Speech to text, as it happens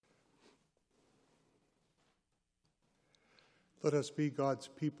Let us be God's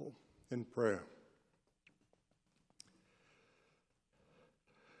people in prayer.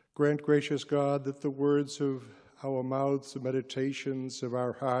 Grant, gracious God, that the words of our mouths, the meditations of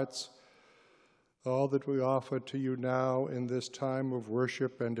our hearts, all that we offer to you now in this time of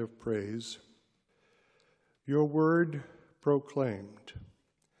worship and of praise, your word proclaimed,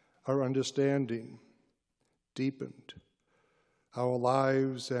 our understanding deepened, our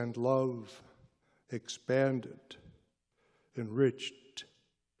lives and love expanded, enriched,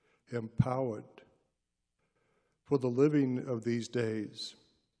 empowered for the living of these days,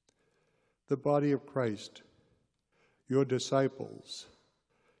 the body of Christ, your disciples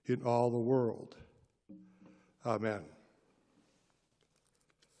in all the world. Amen.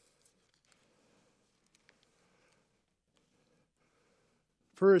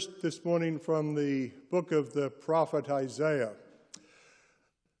 First, this morning from the book of the prophet Isaiah.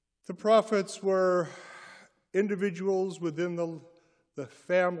 The prophets were individuals within the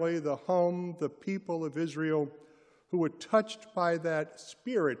family, the home, the people of Israel who were touched by that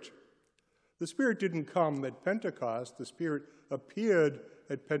Spirit. The Spirit didn't come at Pentecost. The Spirit appeared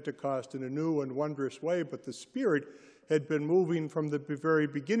at Pentecost in a new and wondrous way, but the Spirit had been moving from the very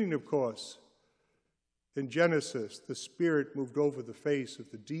beginning, of course. In Genesis, the Spirit moved over the face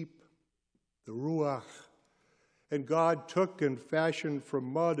of the deep, the Ruach, and God took and fashioned from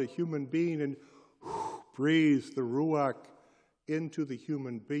mud a human being and breathed the Ruach into the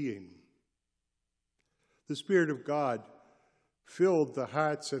human being. The Spirit of God filled the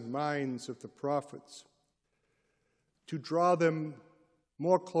hearts and minds of the prophets to draw them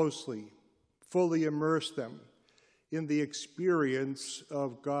more closely, fully immerse them in the experience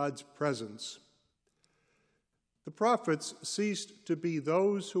of God's presence. The prophets ceased to be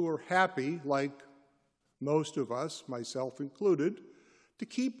those who were happy, like most of us, myself included, to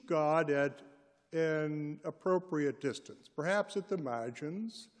keep God at an appropriate distance, perhaps at the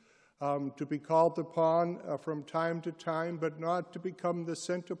margins, to be called upon from time to time, but not to become the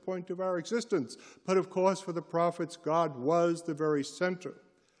center point of our existence. But of course, for the prophets, God was the very center.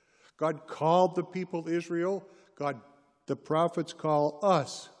 God called the people Israel. The prophets call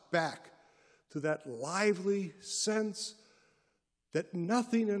us back to that lively sense that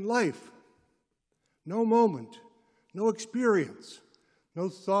nothing in life, no moment, no experience, no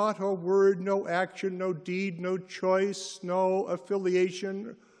thought or word, no action, no deed, no choice, no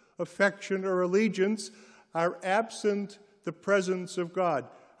affiliation, affection, or allegiance are absent the presence of God,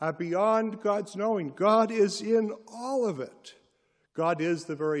 are beyond God's knowing. God is in all of it. God is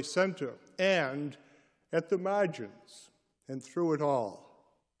the very center and at the margins and through it all.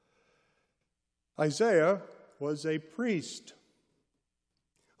 Isaiah was a priest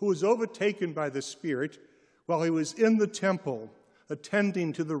who was overtaken by the Spirit while he was in the temple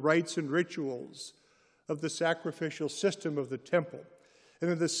attending to the rites and rituals of the sacrificial system of the temple. And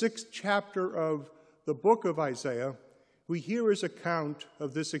in the 6th chapter of the book of Isaiah, we hear his account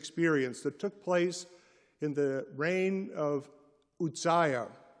of this experience that took place in the reign of Uzziah.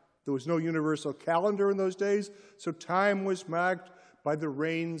 There was no universal calendar in those days, so time was marked by the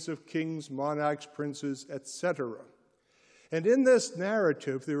reigns of kings, monarchs, princes, etc. And in this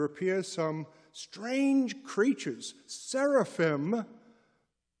narrative, there appear some strange creatures, seraphim,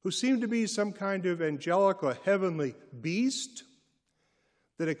 who seem to be some kind of angelic or heavenly beast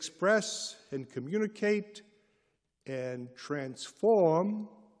that express and communicate and transform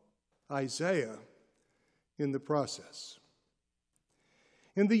Isaiah in the process.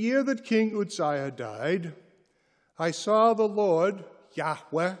 In the year that King Uzziah died, I saw the Lord,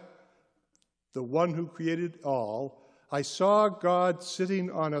 Yahweh, the one who created all. I saw God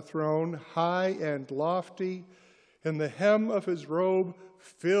sitting on a throne, high and lofty, and the hem of his robe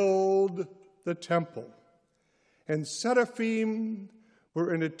filled the temple. And seraphim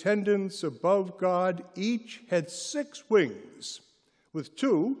were in attendance above God. Each had 6 wings. With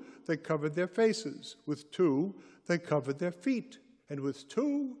 2, they covered their faces. With 2, they covered their feet. And with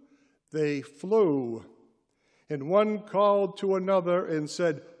 2, they flew. And one called to another and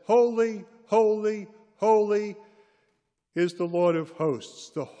said, "Holy, holy, holy is the Lord of hosts.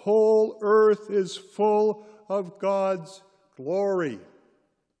 The whole earth is full of God's glory."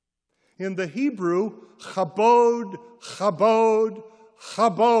 In the Hebrew, chabod, chabod,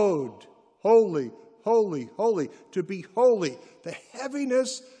 chabod. Holy, holy, holy. To be holy. The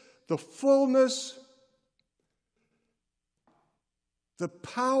heaviness, the fullness, the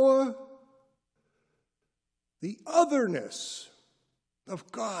power, the otherness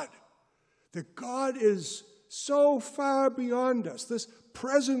of God. That God is so far beyond us. This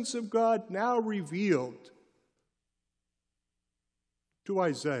presence of God now revealed to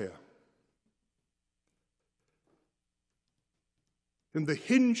Isaiah. And the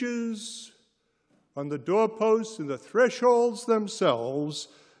hinges on the doorposts and the thresholds themselves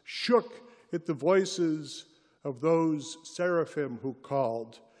shook at the voices of those seraphim who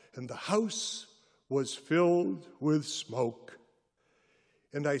called, and the house was filled with smoke.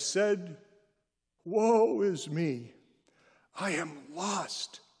 And I said, "Woe is me! I am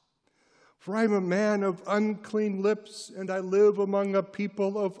lost, for I am a man of unclean lips, and I live among a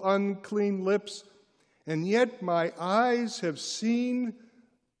people of unclean lips, and yet my eyes have seen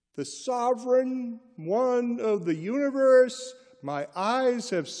the sovereign one of the universe. My eyes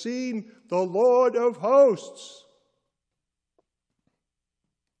have seen the Lord of hosts."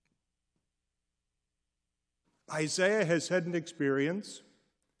 Isaiah has had an experience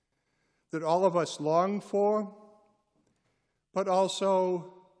that all of us long for, but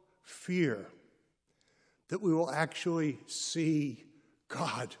also fear that we will actually see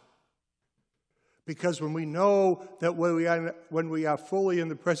God. Because when we know that when we are fully in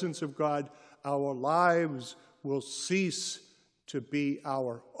the presence of God, our lives will cease to be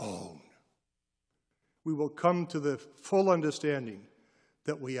our own. We will come to the full understanding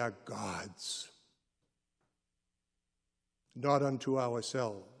that we are God's, not unto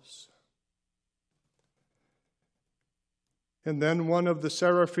ourselves. And then one of the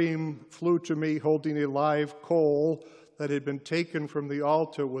seraphim flew to me holding a live coal that had been taken from the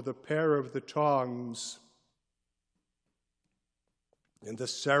altar with a pair of the tongs. And the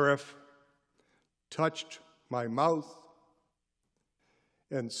seraph touched my mouth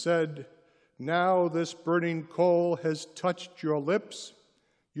and said, "Now this burning coal has touched your lips.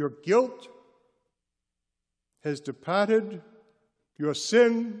 Your guilt has departed. Your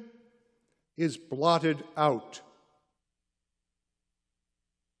sin is blotted out."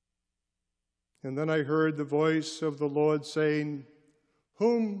 And then I heard the voice of the Lord saying,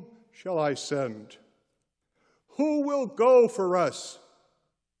 "Whom shall I send? Who will go for us?"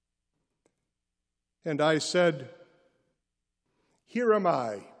 And I said, "Here am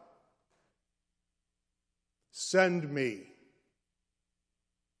I. Send me."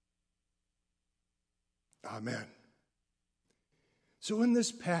 Amen. So in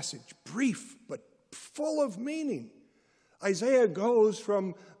this passage, brief but full of meaning, Isaiah goes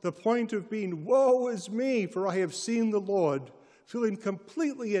from the point of being, "Woe is me, for I have seen the Lord," feeling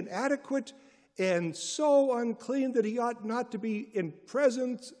completely inadequate and so unclean that he ought not to be in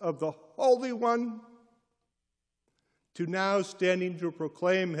presence of the Holy One, to now standing to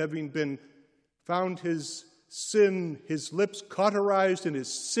proclaim, having been found his sin, his lips cauterized and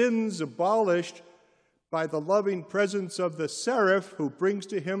his sins abolished by the loving presence of the seraph who brings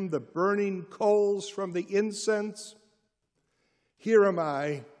to him the burning coals from the incense. "Here am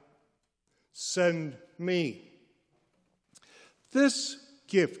I, send me." This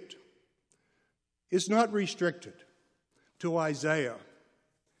gift is not restricted to Isaiah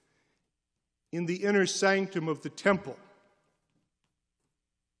in the inner sanctum of the temple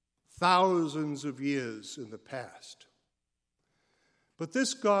thousands of years in the past. But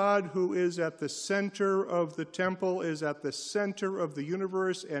this God who is at the center of the temple is at the center of the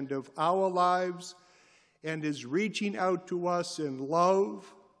universe and of our lives, and is reaching out to us in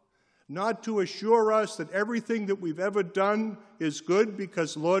love, not to assure us that everything that we've ever done is good,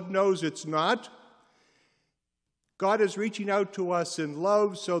 because Lord knows it's not. God is reaching out to us in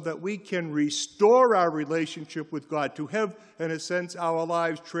love so that we can restore our relationship with God, to have, in a sense, our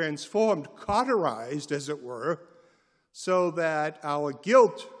lives transformed, cauterized, as it were, so that our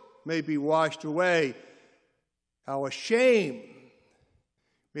guilt may be washed away, our shame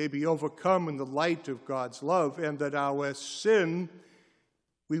may be overcome in the light of God's love, and that our sin,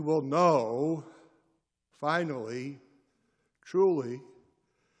 we will know, finally, truly,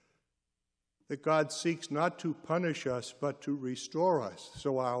 that God seeks not to punish us, but to restore us,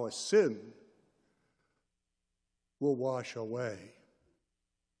 so our sin will wash away.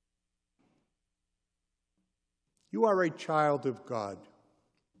 You are a child of God.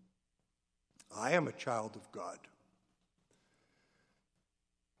 I am a child of God.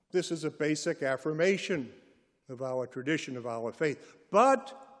 This is a basic affirmation of our tradition, of our faith.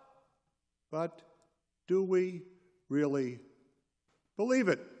 But do we really believe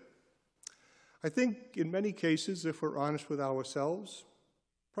it? I think in many cases, if we're honest with ourselves,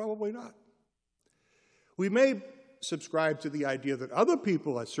 probably not. We may subscribe to the idea that other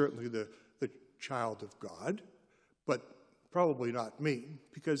people are certainly the child of God, but probably not me,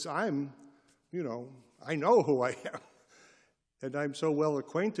 because I'm, I know who I am. And I'm so well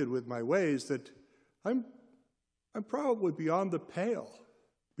acquainted with my ways that I'm probably beyond the pale,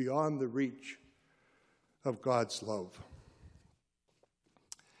 beyond the reach of God's love.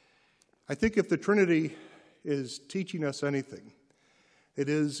 I think if the Trinity is teaching us anything, It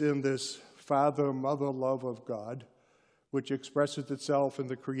is in this father-mother love of God, which expresses itself in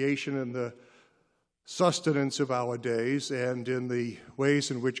the creation and the sustenance of our days, and in the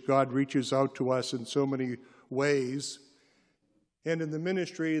ways in which God reaches out to us in so many ways, and in the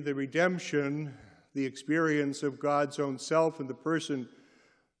ministry, the redemption, the experience of God's own self in the person,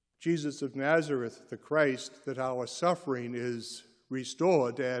 Jesus of Nazareth, the Christ, that our suffering is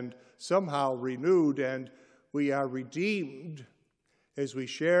restored and somehow renewed, and we are redeemed as we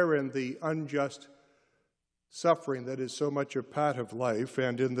share in the unjust suffering that is so much a part of life,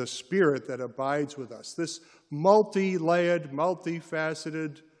 and in the Spirit that abides with us. This multi-layered,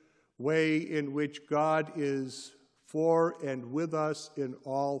 multifaceted way in which God is for and with us in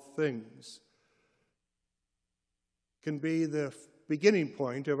all things can be the beginning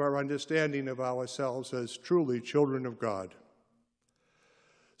point of our understanding of ourselves as truly children of God.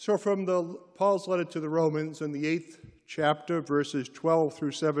 So from Paul's letter to the Romans in the 8th chapter, verses 12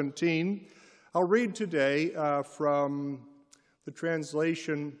 through 17, I'll read today from the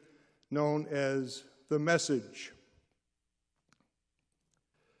translation known as the Message.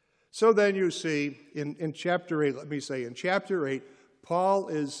 So then you see, in chapter 8, Paul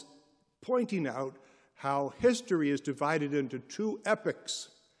is pointing out how history is divided into two epochs: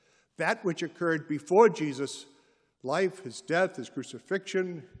 that which occurred before Jesus' life, his death, his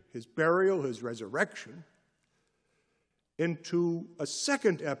crucifixion, his burial, his resurrection, into a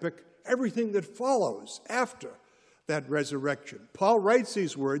second epoch, everything that follows after that resurrection. Paul writes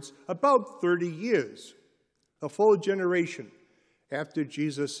these words about 30 years, a full generation after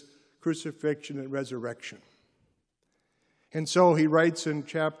Jesus' crucifixion and resurrection. And so he writes in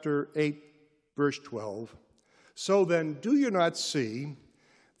chapter 8, verse 12, "So then, do you not see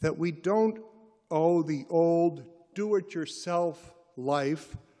that we don't owe the old do-it-yourself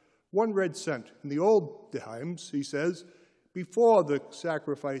life 1 red cent? In the old times, he says, before the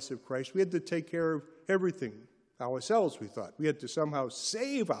sacrifice of Christ, we had to take care of everything ourselves, we thought. We had to somehow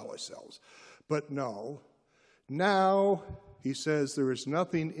save ourselves. But no. Now, he says, there is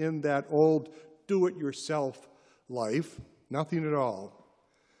nothing in that old do-it-yourself life, nothing at all.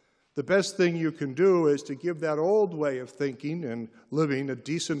 The best thing you can do is to give that old way of thinking and living a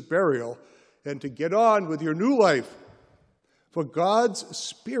decent burial and to get on with your new life. For God's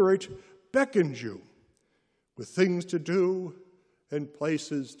Spirit beckons you with things to do and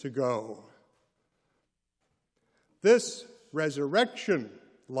places to go." This resurrection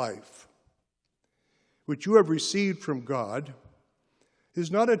life, which you have received from God,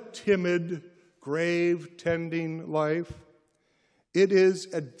 is not a timid, grave-tending life. It is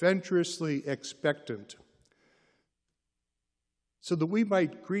adventurously expectant, so that we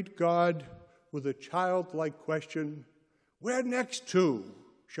might greet God with a childlike question, "Where next to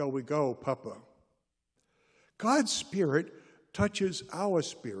shall we go, Papa?" God's Spirit touches our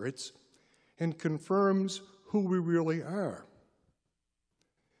spirits and confirms who we really are.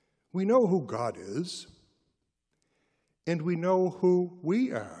 We know who God is, and we know who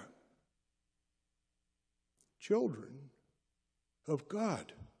we are. Children of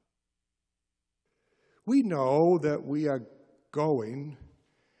God. We know that we are going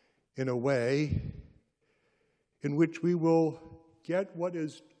in a way in which we will get what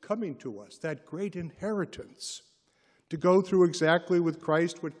is coming to us, that great inheritance, to go through exactly with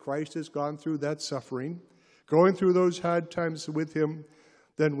Christ what Christ has gone through, that suffering, going through those hard times with him.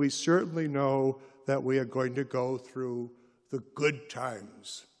 Then we certainly know that we are going to go through the good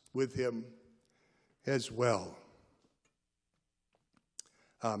times with him as well.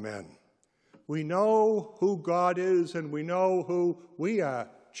 Amen. We know who God is, and we know who we are,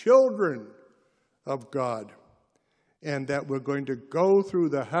 children of God, and that we're going to go through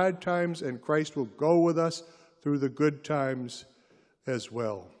the hard times, and Christ will go with us through the good times as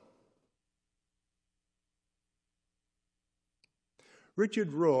well. Richard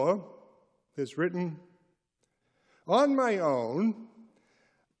Rohr has written, "On my own,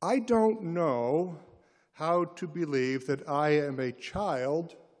 I don't know how to believe that I am a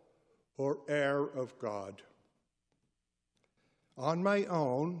child or heir of God. On my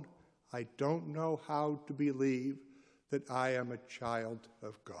own, I don't know how to believe that I am a child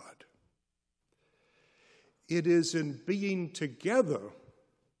of God. It is in being together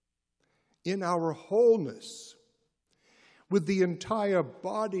in our wholeness with the entire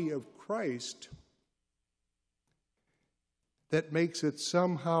body of Christ that makes it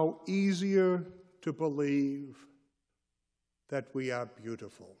somehow easier to believe that we are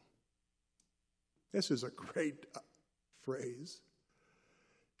beautiful." This is a great phrase.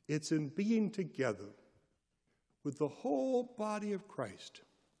 It's in being together with the whole body of Christ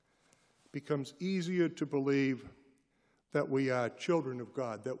becomes easier to believe that we are children of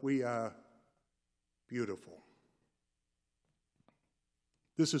God, that we are beautiful.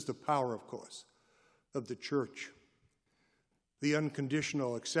 This is the power, of course, of the church. The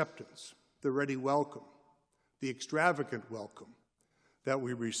unconditional acceptance, the ready welcome, the extravagant welcome that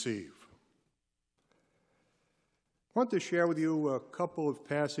we receive. I want to share with you a couple of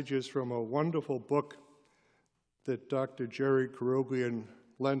passages from a wonderful book that Dr. Jerry Karugian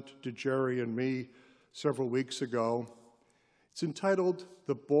lent to Jerry and me several weeks ago. It's entitled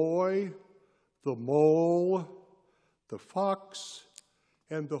The Boy, the Mole, the Fox,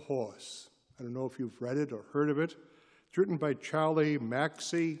 and the Horse. I don't know if you've read it or heard of it. It's written by Charlie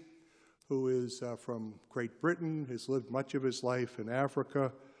Maxey, who is from Great Britain, has lived much of his life in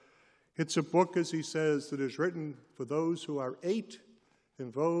Africa. It's a book, as he says, that is written for those who are 8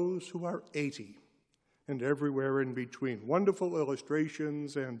 and those who are 80, and everywhere in between. Wonderful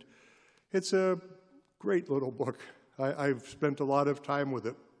illustrations, and it's a great little book. I've spent a lot of time with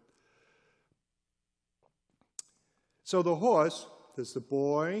it. So the horse, there's the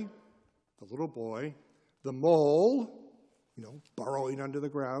boy, the little boy, the mole, burrowing under the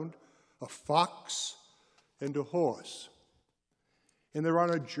ground, a fox, and a horse. And they're on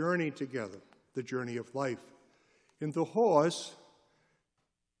a journey together, the journey of life. And the horse,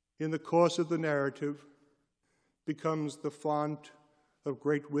 in the course of the narrative, becomes the font of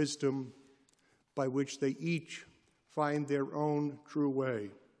great wisdom by which they each find their own true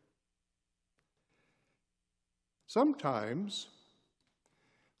way. Sometimes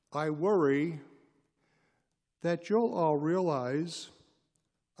I worry that you'll all realize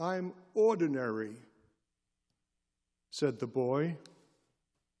I'm ordinary, said the boy.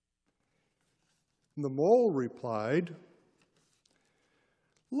 And the mole replied,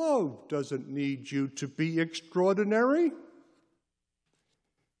 love doesn't need you to be extraordinary.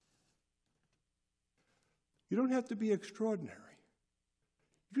 You don't have to be extraordinary.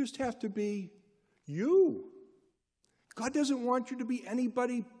 You just have to be you. God doesn't want you to be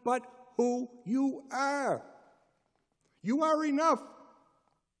anybody but who you are. You are enough,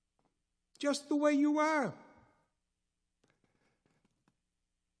 just the way you are.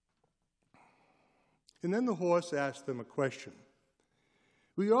 And then the horse asked them a question.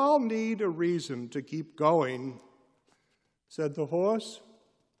 We all need a reason to keep going, said the horse.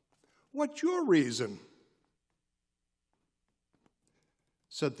 What's your reason?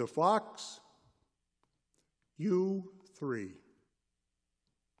 Said the fox. You 3.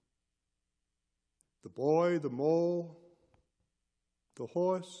 The boy, the mole, the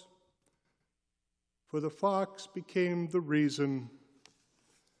horse. For the fox became the reason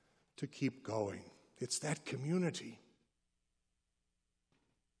to keep going. It's that community.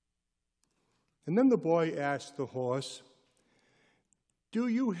 And then the boy asked the horse, do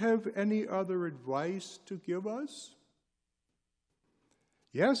you have any other advice to give us?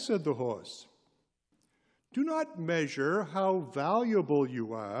 Yes, said the horse. Do not measure how valuable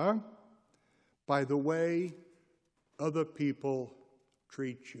you are by the way other people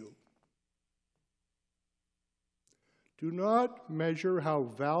treat you. Do not measure how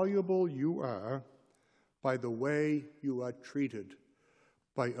valuable you are by the way you are treated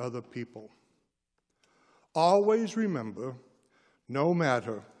by other people. Always remember, no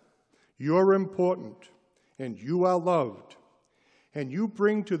matter, you're important and you are loved, and you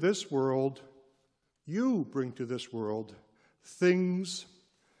bring to this world things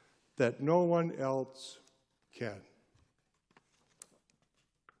that no one else can.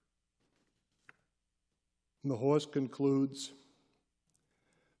 And the horse concludes,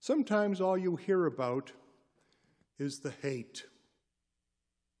 sometimes all you hear about is the hate.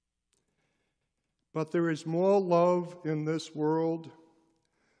 But there is more love in this world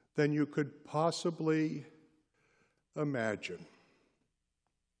than you could possibly imagine.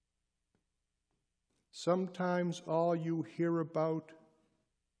 Sometimes all you hear about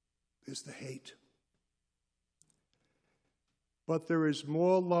is the hate. But there is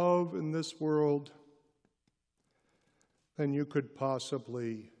more love in this world than you could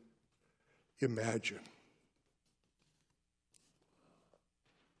possibly imagine.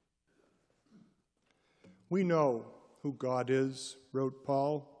 We know who God is, wrote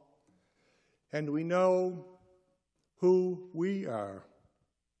Paul, and we know who we are,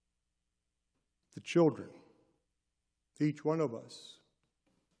 the children, each one of us,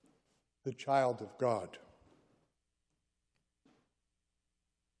 the child of God.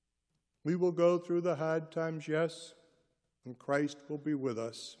 We will go through the hard times, yes, and Christ will be with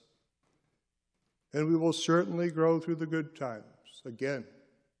us. And we will certainly grow through the good times, again,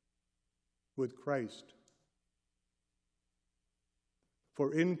 with Christ.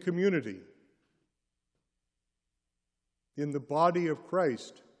 For in community, in the body of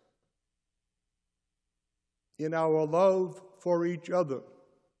Christ, in our love for each other,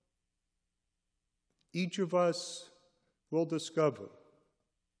 each of us will discover,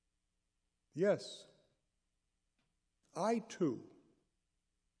 yes, I too,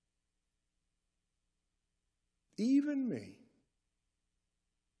 even me,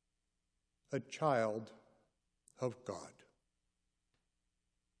 a child of God.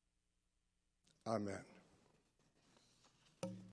 Amen.